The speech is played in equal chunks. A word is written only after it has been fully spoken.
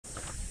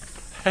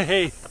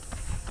Hey,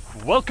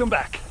 welcome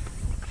back.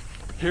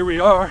 Here we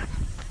are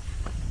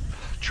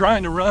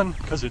trying to run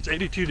because it's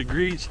 82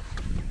 degrees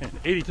and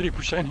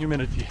 83%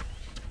 humidity.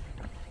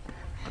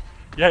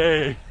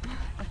 Yay!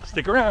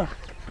 Stick around.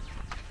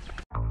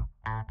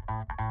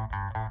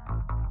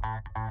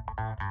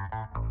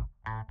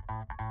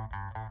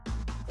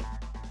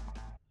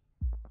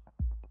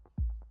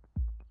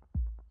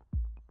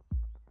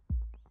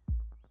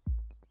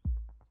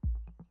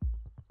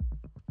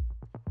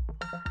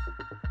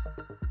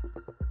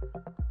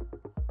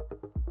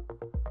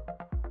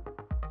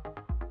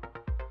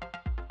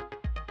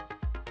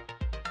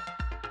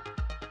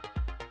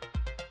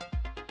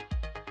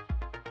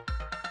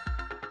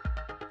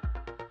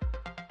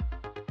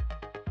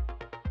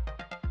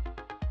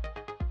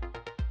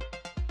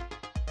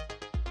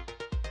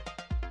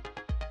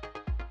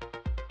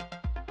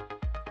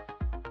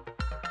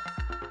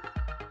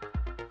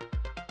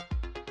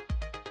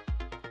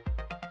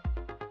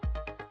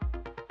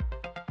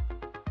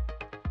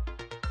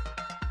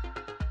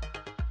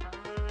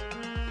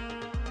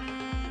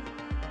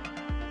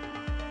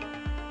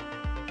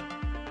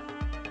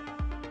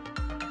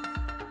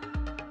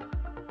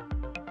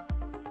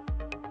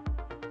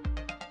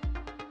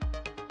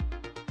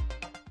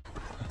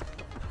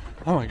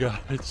 Oh my God,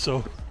 it's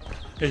so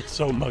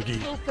muggy.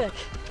 So thick.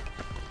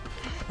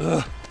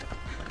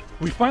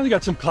 We finally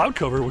got some cloud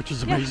cover, which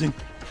is amazing.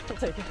 I'll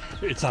take it.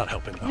 It's not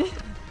helping though.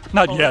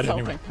 Not yet,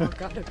 anyway. Oh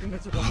God, I'd be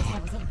miserable this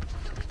time of summer.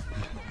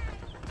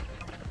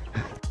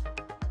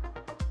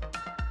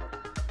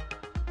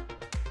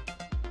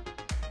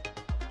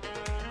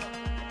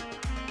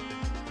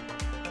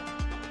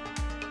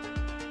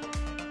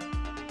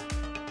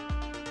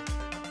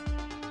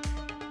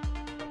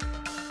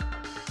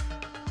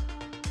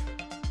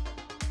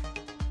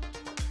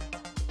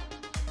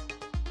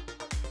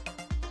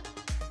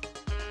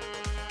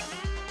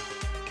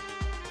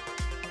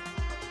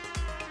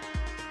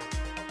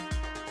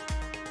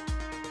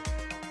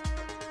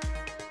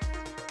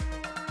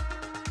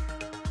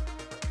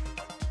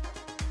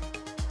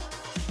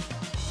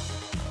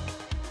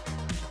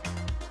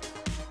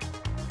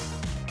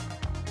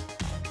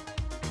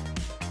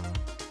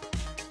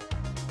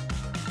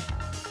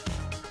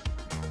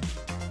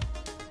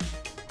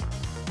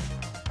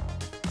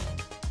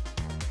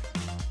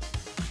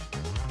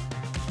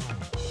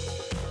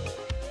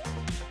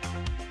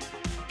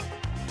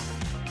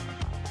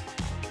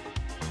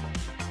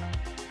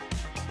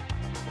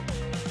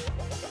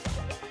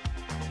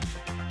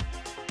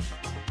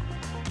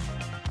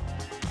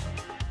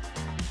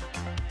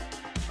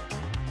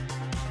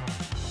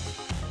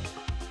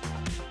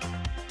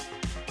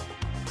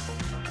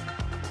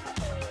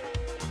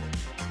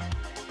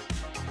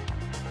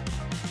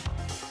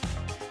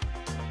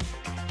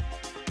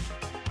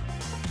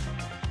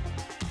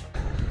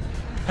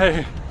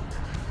 Hey,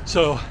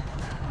 so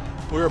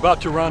we're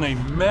about to run a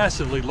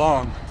massively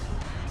long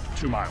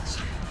 2 miles.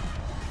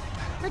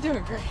 We're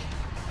doing great.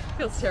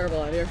 Feels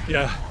terrible out here.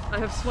 Yeah. I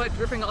have sweat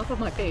dripping off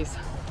of my face,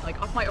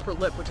 like off my upper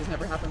lip, which has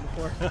never happened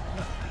before.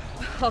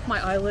 Off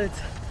my eyelids.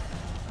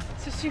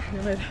 It's just too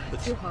humid,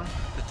 too hot.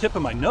 The tip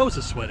of my nose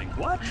is sweating.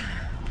 What?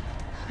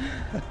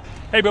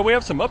 Hey, but we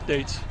have some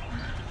updates.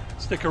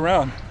 Stick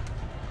around.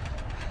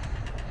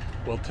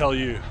 We'll tell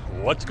you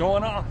what's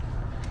going on.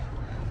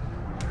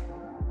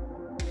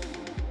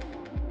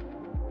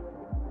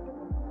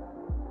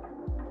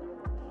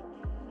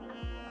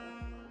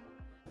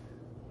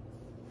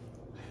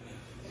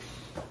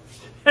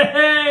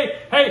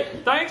 Hey,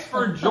 thanks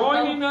for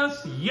joining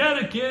us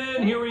yet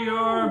again. Here we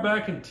are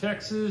back in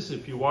Texas.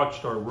 If you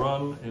watched our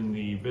run in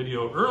the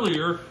video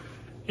earlier,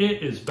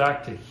 it is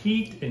back to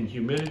heat and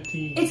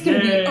humidity. It's going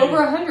to be over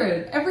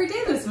 100 every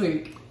day this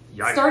week.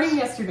 Yikes. Starting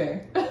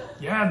yesterday.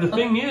 Yeah, the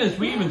thing is,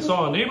 we even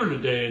saw a neighbor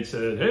today and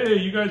said, hey,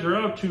 you guys are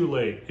out too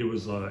late. It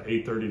was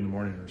 8:30 in the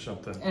morning or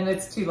something. And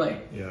it's too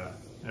late. Yeah.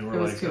 And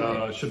we're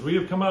like, should we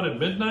have come out at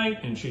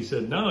midnight? And she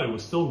said, no, it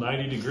was still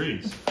 90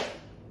 degrees.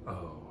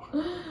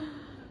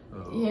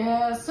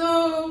 Yeah,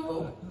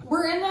 so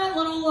we're in that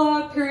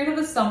little period of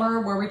the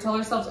summer where we tell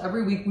ourselves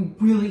every week we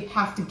really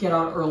have to get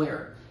out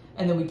earlier,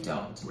 and then we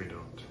don't. We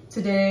don't.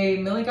 Today,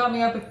 Millie got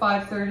me up at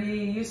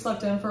 5:30. You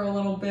slept in for a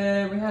little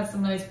bit. We had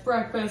some nice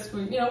breakfast.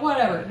 We,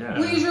 whatever. Yeah.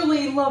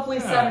 Leisurely,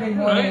 lovely Saturday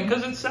morning. Right,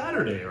 because it's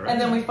Saturday, right?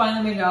 And then we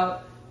finally made it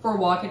out for a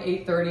walk at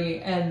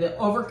 8:30, and the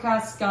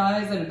overcast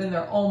skies that had been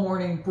there all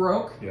morning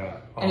broke. Yeah.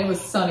 And it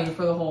was sunny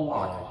for the whole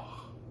walk.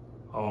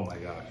 Oh my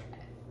gosh.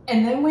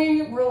 And then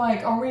we were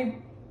like, are we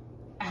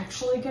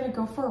actually gonna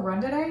go for a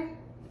run today?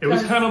 It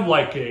was kind of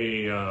like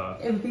a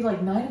it would be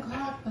like 9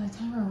 o'clock by the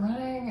time we were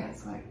running, and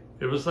it's like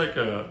it was like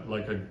a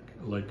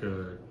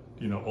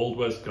Old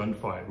West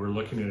gunfight. We're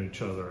looking at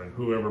each other and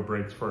whoever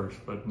breaks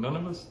first, but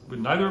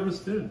neither of us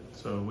did,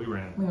 so we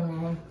ran.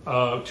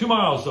 2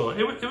 miles though,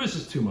 it was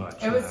just too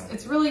much.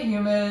 It's really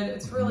humid,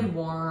 it's really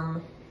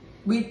warm.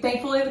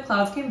 Thankfully the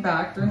clouds came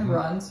back during the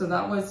run, so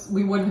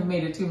we wouldn't have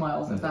made it 2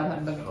 miles if that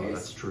hadn't been the case.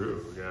 That's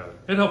true, yeah.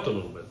 It helped a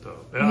little bit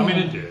though. I mean,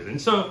 it did.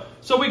 And so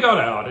we got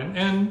out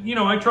and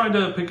I tried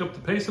to pick up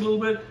the pace a little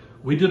bit.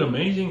 We did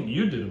amazing.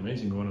 You did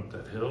amazing going up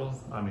that hill.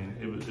 I mean,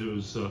 it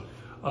was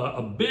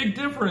a big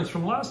difference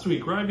from last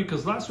week, right?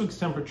 Because last week's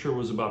temperature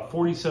was about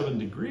 47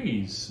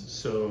 degrees.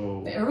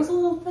 So the air was a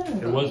little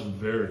thin. It was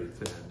very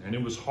thin, and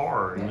it was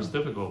hard. Yeah. It was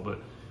difficult, but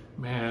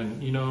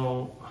man, you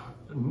know,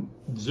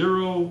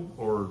 zero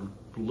or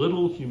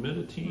little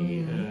humidity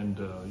and,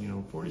 you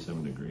know,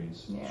 47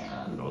 degrees.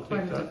 Yeah, I'll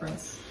quite take a that.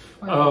 difference.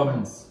 Quite a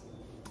difference.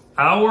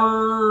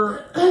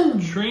 Our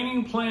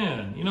training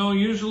plan, you know,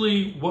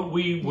 usually what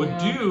we would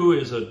do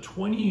is a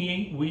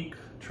 28-week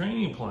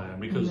training plan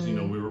because, you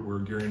know, we're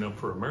gearing up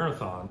for a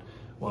marathon.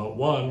 Well,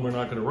 one, we're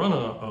not going to run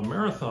a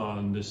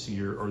marathon this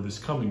year or this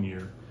coming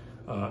year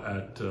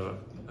at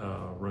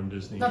Run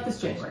Disney. Not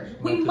this January.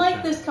 Not We this might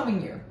January. this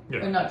coming year,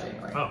 but not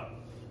January. Oh,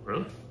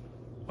 really?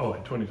 Oh, in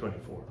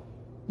 2024.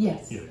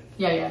 Yes.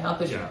 Yeah, not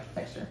this year,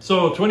 next year.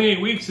 So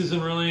 28 weeks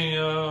isn't really,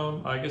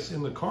 I guess,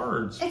 in the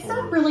cards. It's for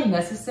not us. really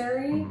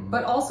necessary,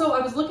 but also I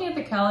was looking at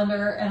the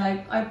calendar and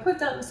I put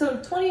down, so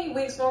 28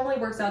 weeks normally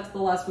works out to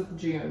the last week of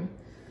June,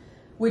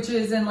 which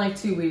is in like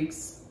 2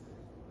 weeks.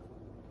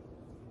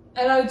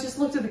 And I just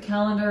looked at the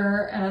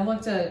calendar and I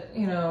looked at,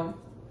 you know,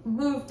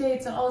 move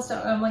dates and all this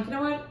stuff. And I'm like, you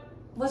know what?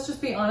 Let's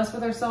just be honest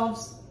with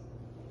ourselves.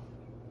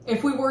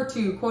 If we were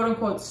to quote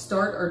unquote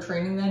start our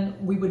training then,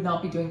 we would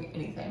not be doing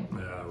anything.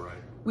 Yeah, right.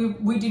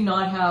 We do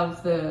not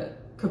have the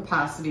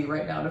capacity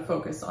right now to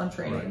focus on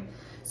training. Right.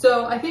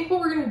 So I think what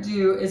we're going to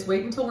do is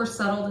wait until we're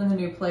settled in the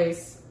new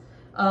place.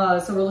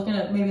 So we're looking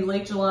at maybe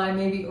late July,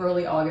 maybe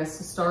early August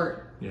to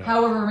start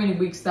however many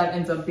weeks that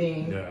ends up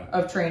being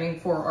of training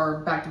for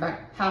our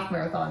back-to-back half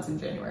marathons in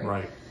January.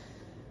 Right.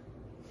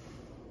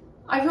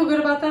 I feel good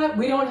about that.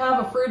 We don't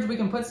have a fridge we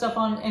can put stuff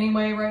on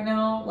anyway right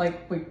now.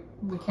 Like we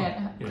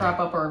can't crop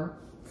up our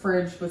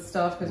fridge with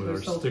stuff because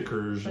we're still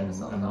stickers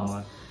and all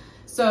that.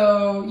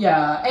 So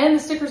yeah, and the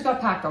stickers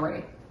got packed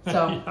already.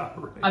 So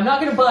right. I'm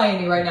not going to buy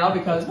any right now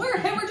because we're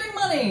hemorrhaging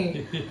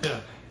money.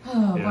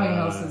 Buying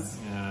houses.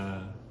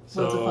 Yeah.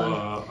 Loads of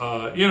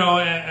So you know,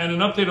 and an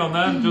update on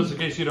that, just in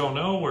case you don't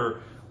know,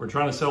 we're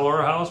trying to sell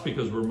our house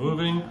because we're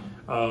moving.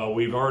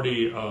 We've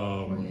already we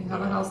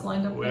have a house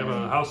lined up. We have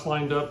a house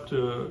lined up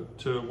to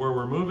where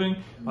we're moving.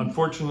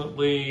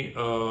 Unfortunately,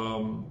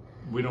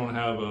 we don't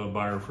have a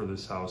buyer for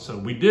this house. So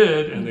we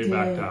did, and they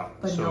backed out.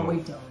 But so, no,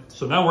 we don't.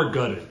 So now we're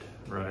gutted,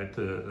 right?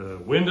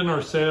 The wind in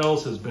our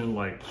sails has been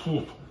like,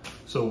 whew.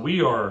 So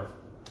we are,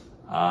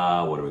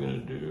 what are we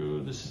going to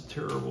do? This is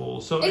terrible.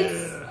 So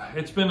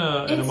it's been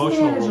an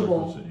emotional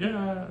roller coaster.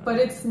 Yeah. But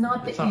it's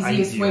not the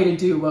easiest way to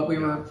do what we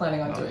were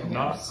planning on doing here.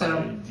 Not So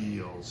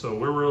ideal. So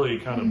we're really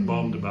kind of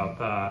bummed about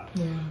that.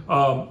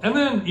 Yeah. And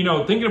then, you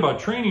know, thinking about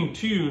training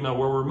too, now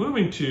where we're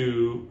moving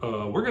to,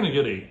 we're going to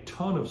get a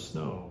ton of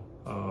snow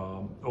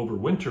over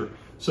winter.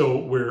 So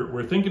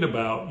we're thinking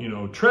about, you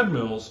know,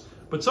 treadmills.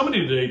 But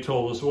somebody today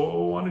told us, well,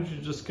 why don't you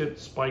just get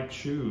spiked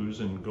shoes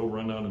and go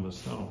run out in the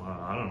snow?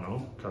 I don't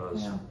know,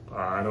 because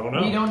I don't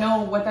know. We don't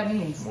know what that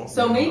means. Well,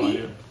 so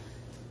maybe.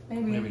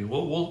 Maybe.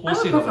 We'll I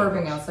see. would prefer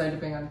being outside to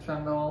being on a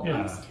treadmill. Yeah.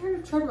 I'm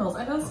scared of treadmills.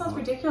 I know this sounds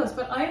ridiculous,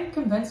 but I'm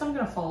convinced I'm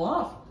going to fall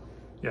off.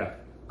 Yeah.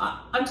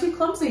 I'm too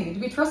clumsy to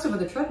be trusted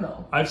with a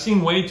treadmill. I've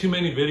seen way too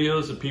many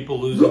videos of people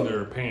losing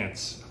their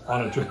pants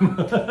on a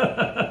treadmill.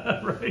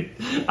 Right?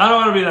 I don't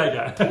want to be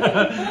that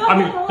guy. I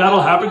mean,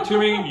 that'll happen to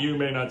me. You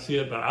may not see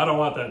it, but I don't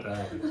want that to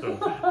happen. So,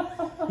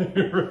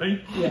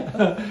 right?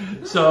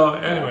 Yeah. So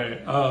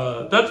anyway,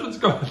 that's what's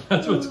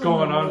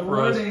going on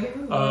for us.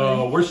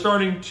 We're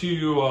starting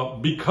to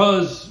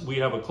because we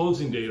have a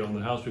closing date on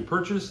the house we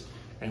purchased.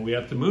 And we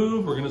have to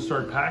move. We're going to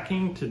start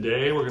packing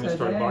today. We're going to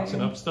start boxing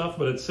up stuff,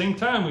 but at the same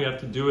time, we have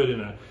to do it in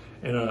a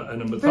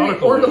methodical, very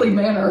orderly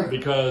manner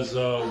because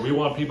we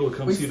want people to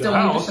come see the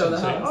house and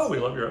say, house. "Oh, we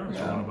love your house.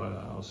 I want to buy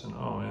the house." And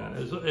oh man,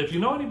 if you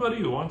know anybody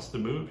who wants to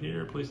move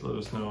here, please let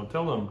us know.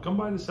 Tell them come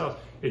buy this house.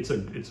 It's a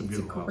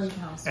beautiful great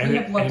house. And we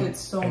have loved it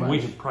so much. And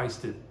we have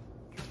priced it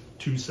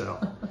to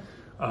sell.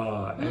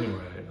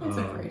 Anyway, it's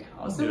a great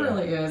house. It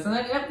really is,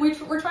 and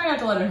we're trying not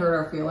to let it hurt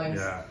our feelings.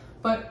 Yeah.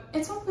 But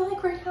it's a really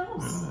great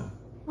house. Yeah.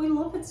 We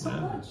love it so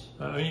much.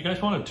 You guys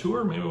want a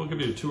tour? Maybe we'll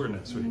give you a tour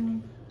next week.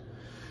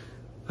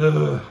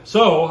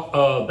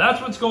 So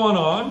that's what's going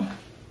on.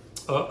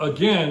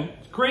 Again,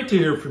 great to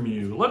hear from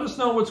you. Let us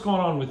know what's going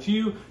on with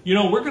you. You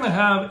know, we're going to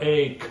have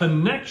a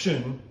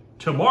connection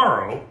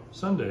tomorrow,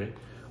 Sunday,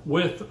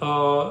 with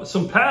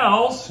some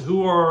pals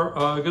who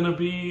are going to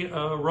be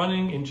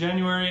running in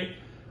January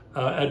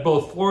at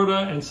both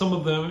Florida and some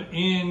of them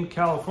in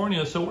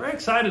California. So we're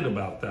excited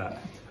about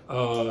that.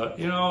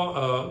 You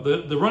know,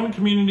 the running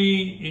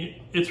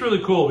community, it's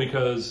really cool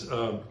because,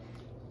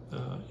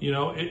 you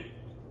know,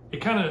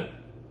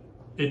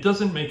 it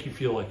doesn't make you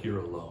feel like you're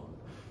alone.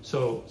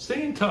 So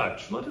stay in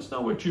touch. Let us know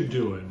what you're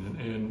doing.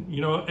 And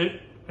you know, hey,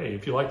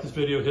 if you like this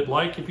video, hit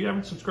like. If you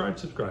haven't subscribed,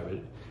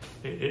 subscribe.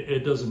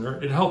 It doesn't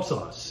hurt. It helps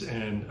us.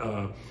 And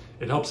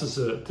it helps us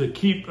to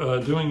keep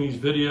doing these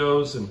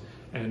videos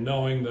and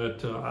knowing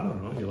that, I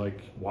don't know, you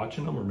like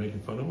watching them or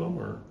making fun of them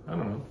or, I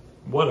don't know,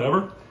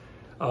 whatever.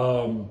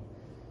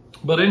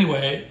 But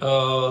anyway,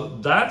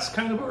 that's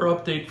kind of our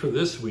update for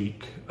this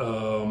week.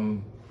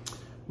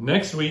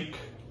 Next week,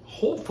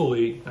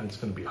 hopefully, and it's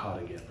going to be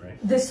hot again, right?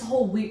 This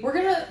whole week,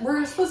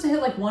 we're supposed to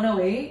hit like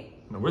 108.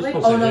 No, we're Like,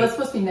 supposed to hit, that's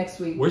supposed to be next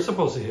week. We're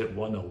supposed to hit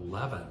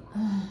 111.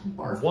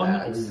 Barf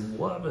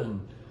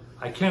 111.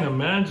 I can't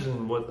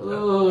imagine what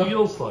that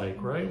feels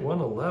like, right?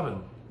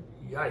 111.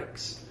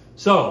 Yikes.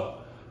 So,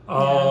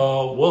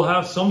 we'll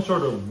have some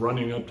sort of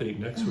running update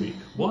next week.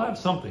 We'll have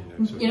something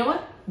next week. You know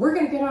what? We're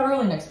going to get out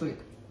early next week.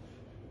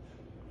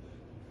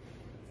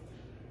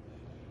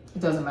 It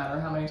doesn't matter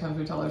how many times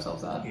we tell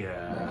ourselves that.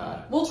 Yeah. We're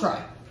not. We'll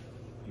try.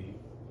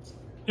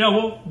 Yeah,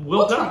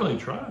 we'll definitely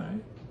try.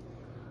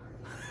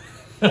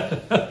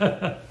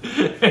 hey,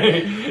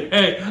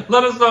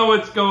 let us know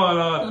what's going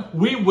on.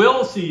 We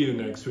will see you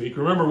next week.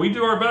 Remember, we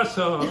do our best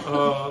to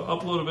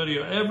upload a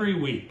video every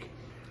week.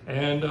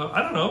 And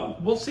I don't know,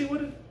 we'll see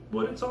what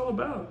it's all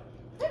about.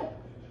 Yeah.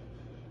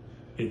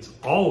 It's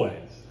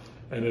always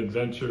an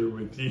adventure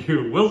with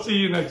you. We'll see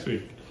you next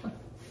week.